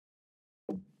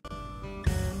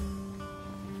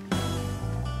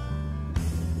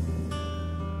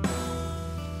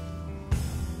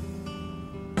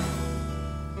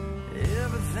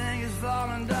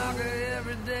falling darker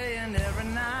every day and every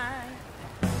night,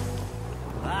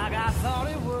 like I thought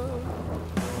it would.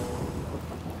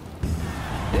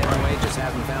 Darren Wade just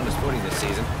hasn't found his footing this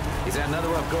season. He's had another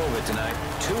rough go of it tonight.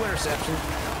 2 interceptions.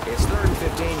 It's 3rd and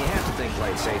 15. You have to think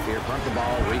play it safe here. Punt the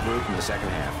ball, regroup in the second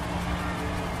half.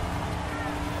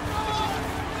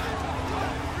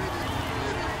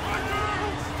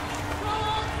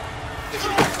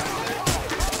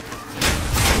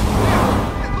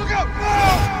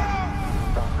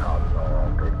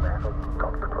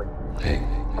 Hey,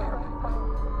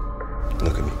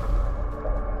 look at me.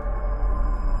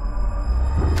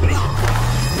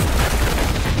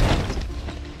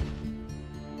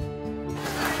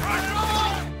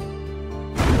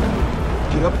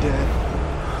 Get up, Dad.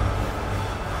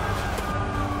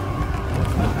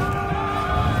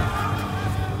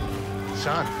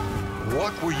 Son,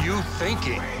 what were you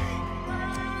thinking?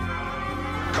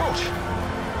 Coach,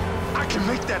 I can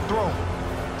make that throw.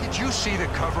 Did you see the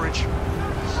coverage?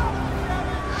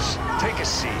 Take a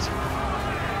seat.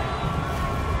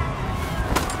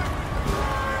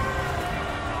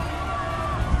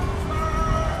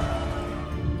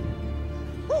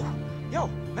 Woo! Yo,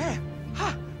 man.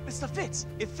 Ha! This stuff fits.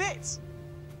 It fits.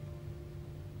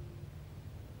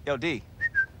 Yo, D.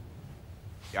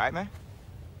 You all right, man?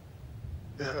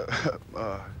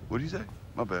 What do you say?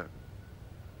 My bad.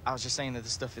 I was just saying that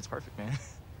this stuff fits perfect, man.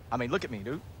 I mean, look at me,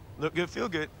 dude. Look good, feel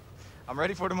good. I'm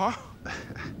ready for tomorrow.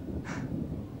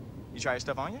 You try your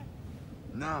stuff on yet?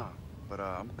 Nah, but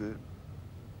I'm good.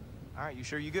 All right, you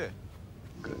sure you good?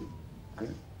 Good.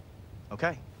 Good.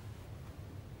 Okay.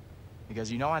 Because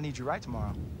you know I need you right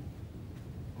tomorrow.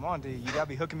 Come on, D. You gotta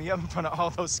be hooking me up in front of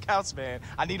all those scouts, man.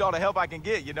 I need all the help I can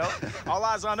get, you know? All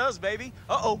eyes on us, baby.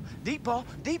 Uh-oh. Deep ball.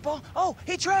 Deep ball. Oh,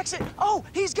 he tracks it. Oh,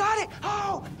 he's got it.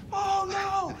 Oh, oh,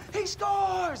 no. He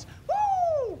scores.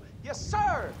 Woo! Yes,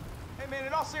 sir. Hey, man,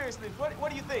 in all seriousness, what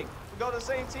do you think? We go to the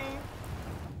same team?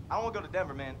 I don't want to go to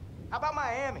Denver, man. How about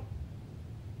Miami?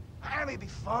 Miami'd be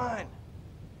fun.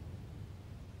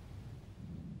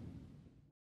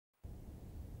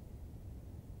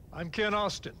 I'm Ken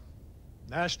Austin,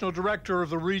 National Director of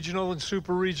the Regional and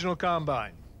Super Regional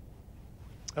Combine.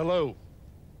 Hello,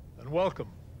 and welcome.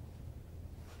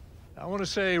 I want to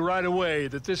say right away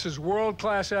that this is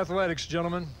world-class athletics,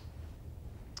 gentlemen.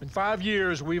 In 5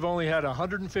 years, we've only had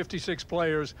 156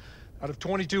 players out of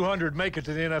 2,200 make it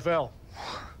to the NFL.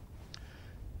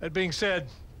 That being said,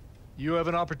 you have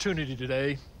an opportunity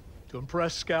today to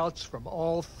impress scouts from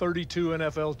all 32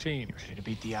 NFL teams. You ready to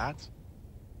beat the odds?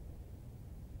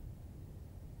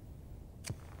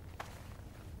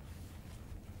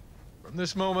 From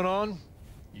this moment on,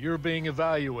 you're being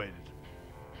evaluated.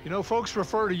 You know, folks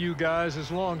refer to you guys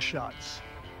as long shots.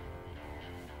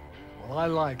 Well, I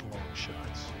like long shots.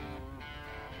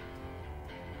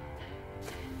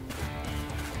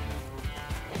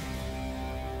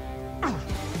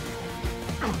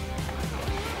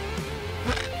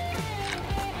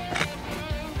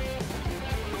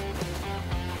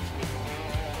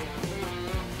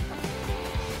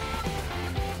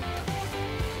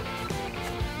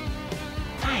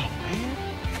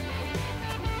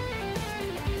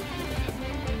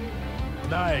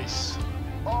 Nice.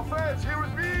 Offense, here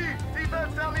with me.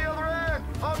 Defense down the other end.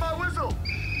 On my whistle.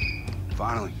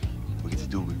 Finally, we get to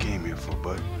do what we came here for,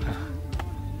 bud.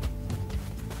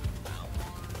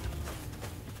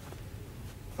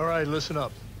 All right, listen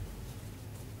up.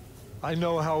 I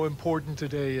know how important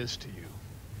today is to you.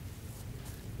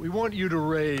 We want you to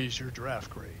raise your draft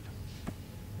grade.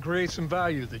 Create some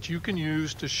value that you can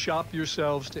use to shop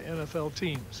yourselves to NFL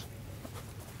teams.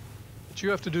 But you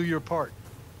have to do your part.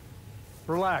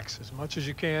 Relax as much as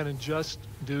you can and just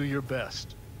do your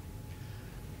best.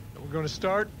 And we're going to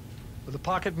start with a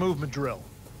pocket movement drill.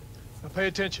 Now pay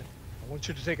attention. I want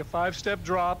you to take a 5-step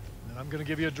drop, and I'm going to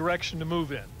give you a direction to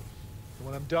move in. And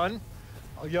when I'm done,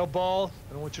 I'll yell ball,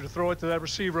 and I want you to throw it to that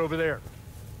receiver over there.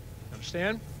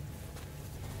 Understand?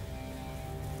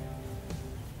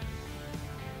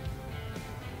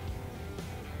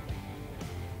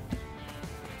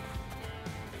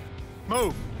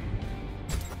 Move.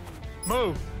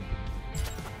 Move.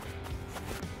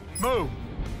 Move.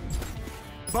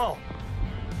 Ball.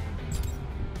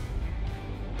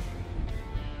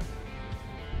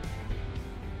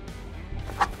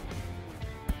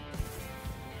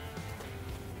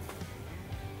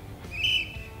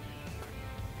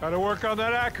 Gotta work on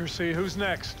that accuracy. Who's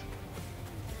next?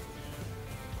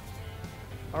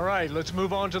 All right, let's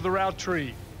move on to the route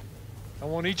tree. I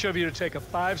want each of you to take a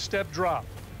 5-step drop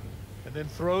and then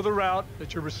throw the route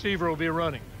that your receiver will be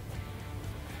running.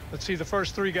 Let's see the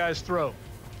first 3 guys throw.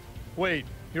 Wade,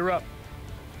 you're up.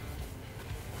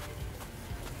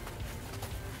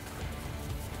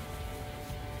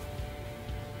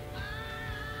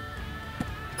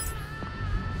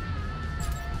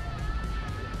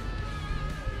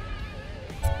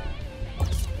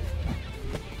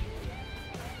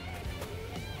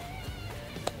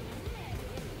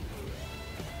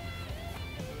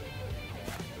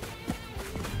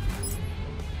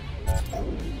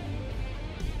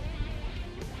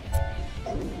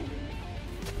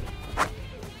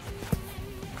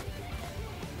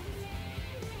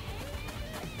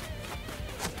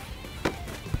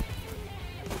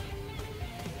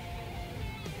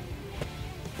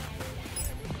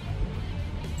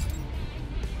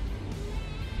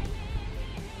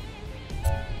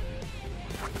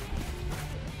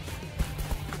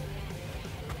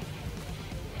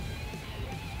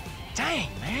 Dang,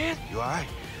 man. You all right?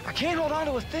 I can't hold on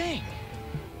to a thing.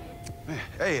 Man,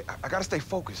 hey, I gotta stay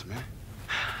focused, man.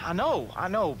 I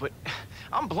know, but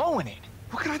I'm blowing it.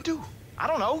 What can I do? I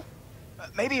don't know.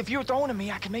 Maybe if you're throwing to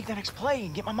me, I can make that next play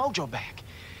and get my mojo back.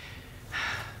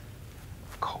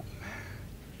 Colt, man.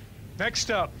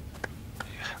 Next up.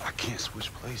 I can't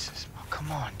switch places. Oh,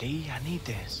 come on, D. I need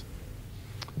this.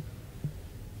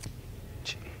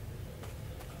 Gee.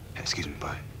 Hey, excuse me,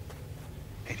 bud.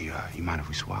 Hey, do you mind if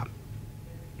we swap?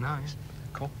 Nice.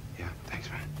 Cool. Yeah, thanks,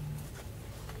 man.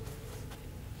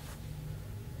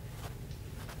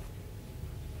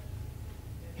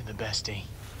 You're the best, D.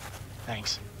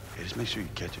 Thanks. Hey, just make sure you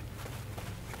catch it.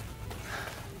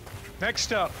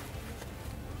 Next up.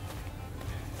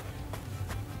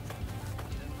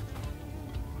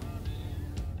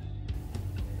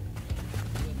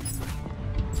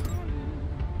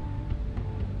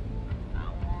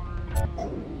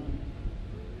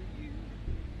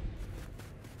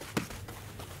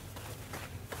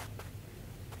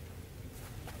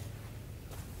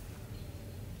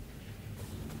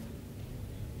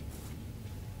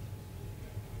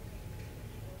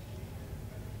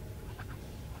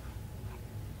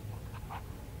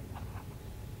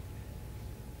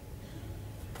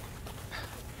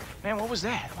 Man, what was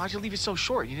that? Why'd you leave it so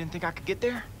short? You didn't think I could get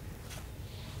there?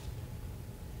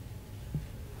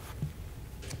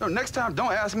 No, next time,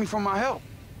 don't ask me for my help.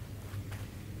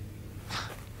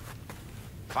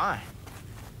 Fine.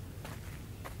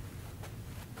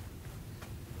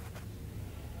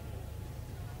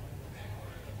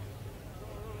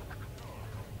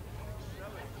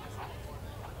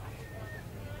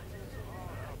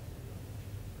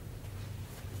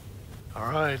 All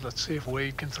right, let's see if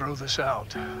Wade can throw this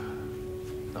out.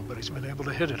 Nobody's been able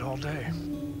to hit it all day.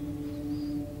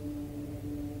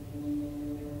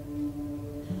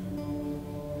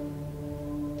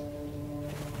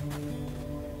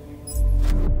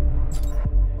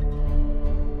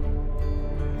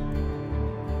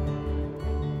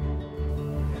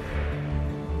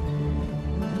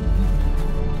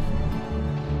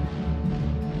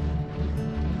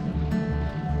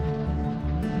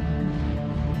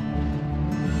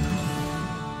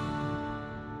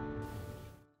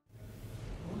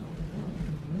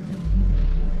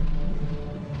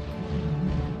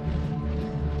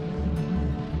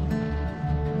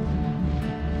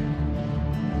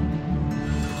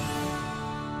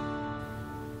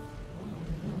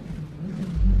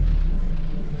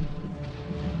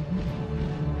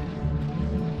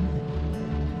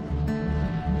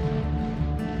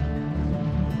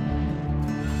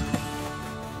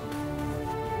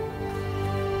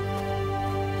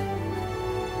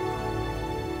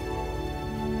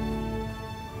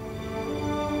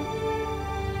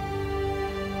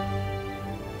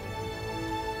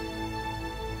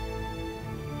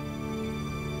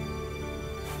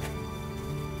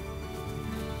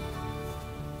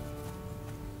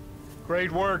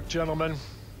 Great work, gentlemen.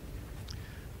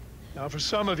 Now, for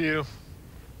some of you,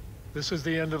 this is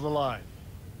the end of the line.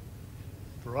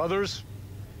 For others,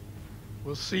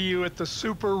 we'll see you at the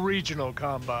Super Regional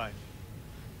Combine.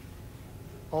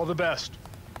 All the best.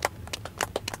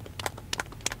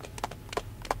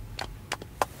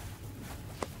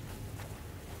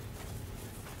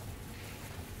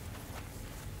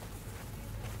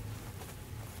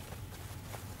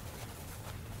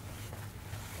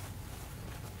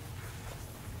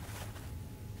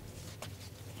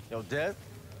 Yo, Dad?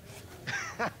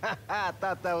 I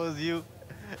thought that was you.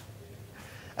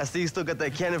 I see you still got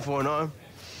that cannon for an arm.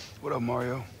 What up,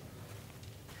 Mario?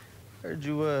 Heard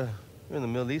you're in the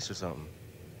Middle East or something.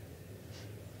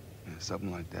 Yeah,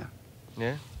 something like that.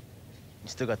 Yeah? You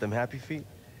still got them happy feet?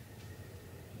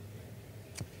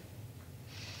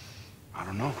 I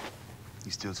don't know.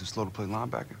 You still too slow to play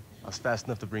linebacker? I was fast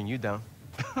enough to bring you down.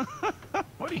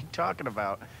 What are you talking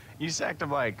about? You sacked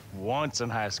him like once in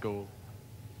high school.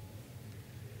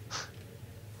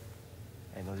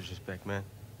 Hey, no disrespect, man.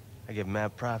 I give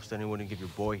mad props to anyone who give your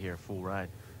boy here a full ride.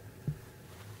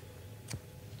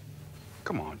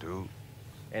 Come on, dude.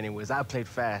 Anyways, I played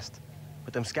fast,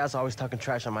 but them scouts are always talking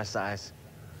trash on my size.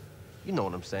 You know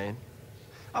what I'm saying.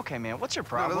 Okay, man, what's your No,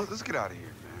 problem? let's get out of here,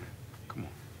 man. Come on.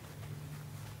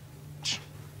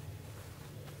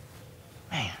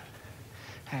 Man,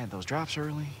 I had those drops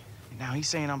early, and now he's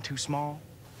saying I'm too small.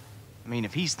 I mean,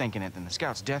 if he's thinking it, then the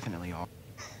scouts definitely are.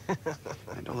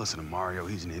 Man, don't listen to Mario.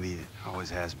 He's an idiot. Always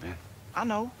has been. I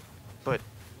know, but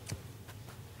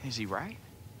is he right?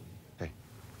 Hey,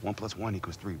 1 + 1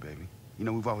 = 3, baby. You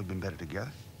know we've always been better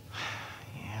together.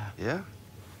 Yeah. Yeah?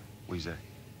 What do you say?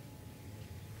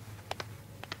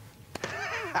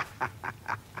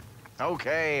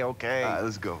 Okay. All right,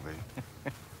 let's go,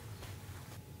 baby.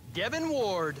 Devin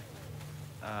Ward.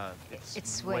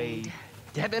 It's Wade.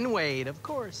 Devin Wade, of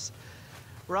course.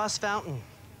 Ross Fountain,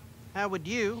 how would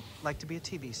you like to be a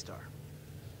TV star?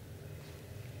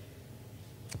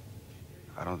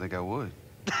 I don't think I would.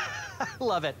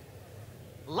 Love it.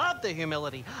 Love the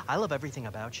humility. I love everything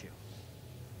about you.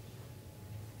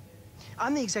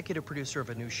 I'm the executive producer of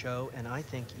a new show, and I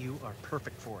think you are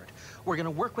perfect for it. We're gonna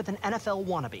work with an NFL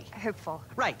wannabe. Hopeful.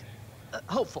 Right.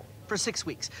 Hopeful. For 6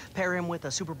 weeks. Pair him with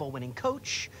a Super Bowl winning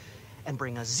coach and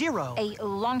bring a zero. A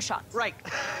long shot. Right.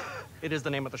 It is the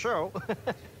name of the show.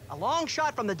 A long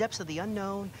shot from the depths of the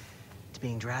unknown to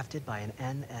being drafted by an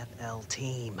NFL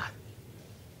team.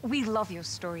 We love your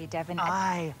story, Devin.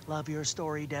 I love your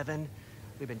story, Devin.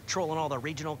 We've been trolling all the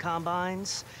regional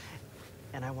combines,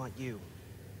 and I want you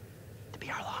to be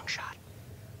our long shot.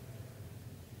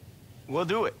 We'll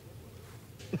do it.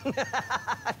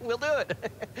 We'll do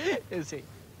it. Is he?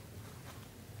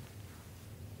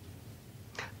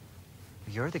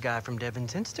 You're the guy from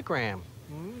Devin's Instagram.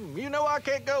 You know I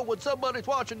can't go when somebody's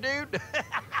watching, dude.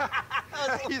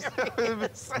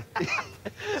 It's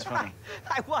funny.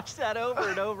 I watched that over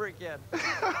and over again.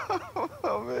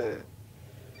 Oh, man.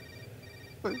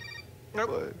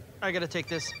 Nope. I gotta take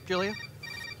this. Julia?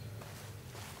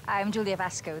 I'm Julia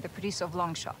Vasco, the producer of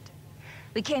Long Shot.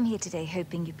 We came here today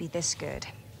hoping you'd be this good.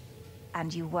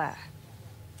 And you were.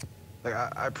 Like,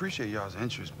 I appreciate y'all's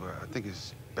interest, but I think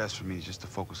it's best for me just to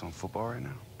focus on football right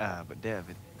now. But Dev,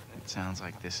 it sounds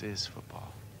like this is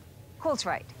football. Colt's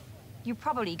right. You're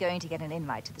probably going to get an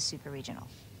invite to the Super Regional.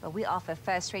 But we offer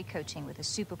first-rate coaching with a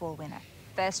Super Bowl winner,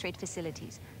 first-rate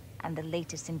facilities, and the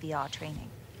latest in VR training.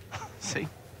 See?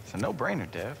 It's a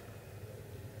no-brainer, Dev.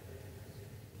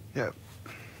 Yeah,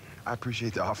 I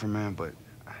appreciate the offer, man, but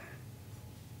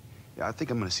yeah, I think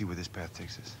I'm gonna see where this path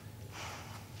takes us.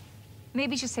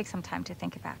 Maybe just take some time to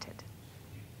think about it.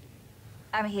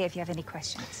 I'm here if you have any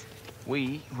questions.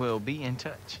 We will be in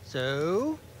touch.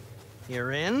 So,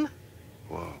 you're in?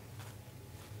 Whoa.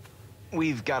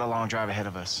 We've got a long drive ahead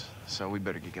of us, so we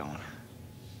better get going.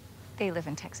 They live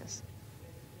in Texas.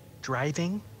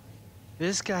 Driving?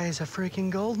 This guy is a freaking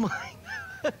gold mine.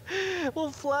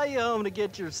 We'll fly you home to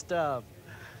get your stuff.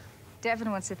 Devin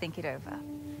wants to think it over.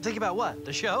 Think about what?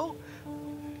 The show?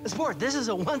 Sport, this is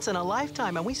a once in a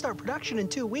lifetime, and we start production in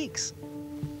 2 weeks.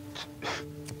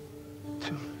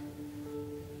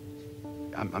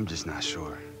 I'm just not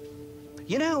sure.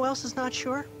 You know who else is not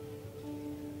sure?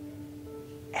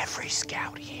 Every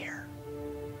scout here.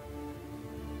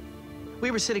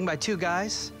 We were sitting by two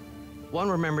guys. One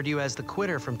remembered you as the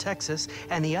quitter from Texas,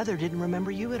 and the other didn't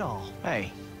remember you at all.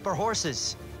 Hey. For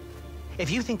horses. If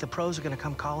you think the pros are gonna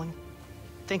come calling,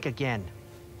 think again.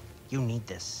 You need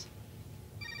this.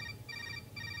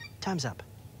 Time's up.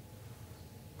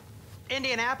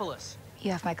 Indianapolis.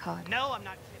 You have my card. No, I'm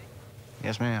not kidding.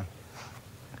 Yes, ma'am.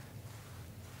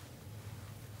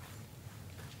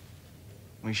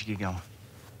 We should get going.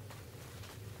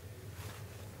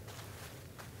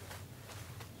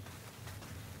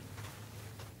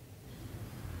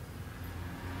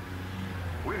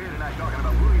 We're here tonight talking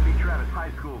about William B. Travis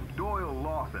High School's Doyle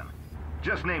Lawson.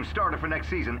 Just named starter for next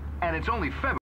season, and it's only February.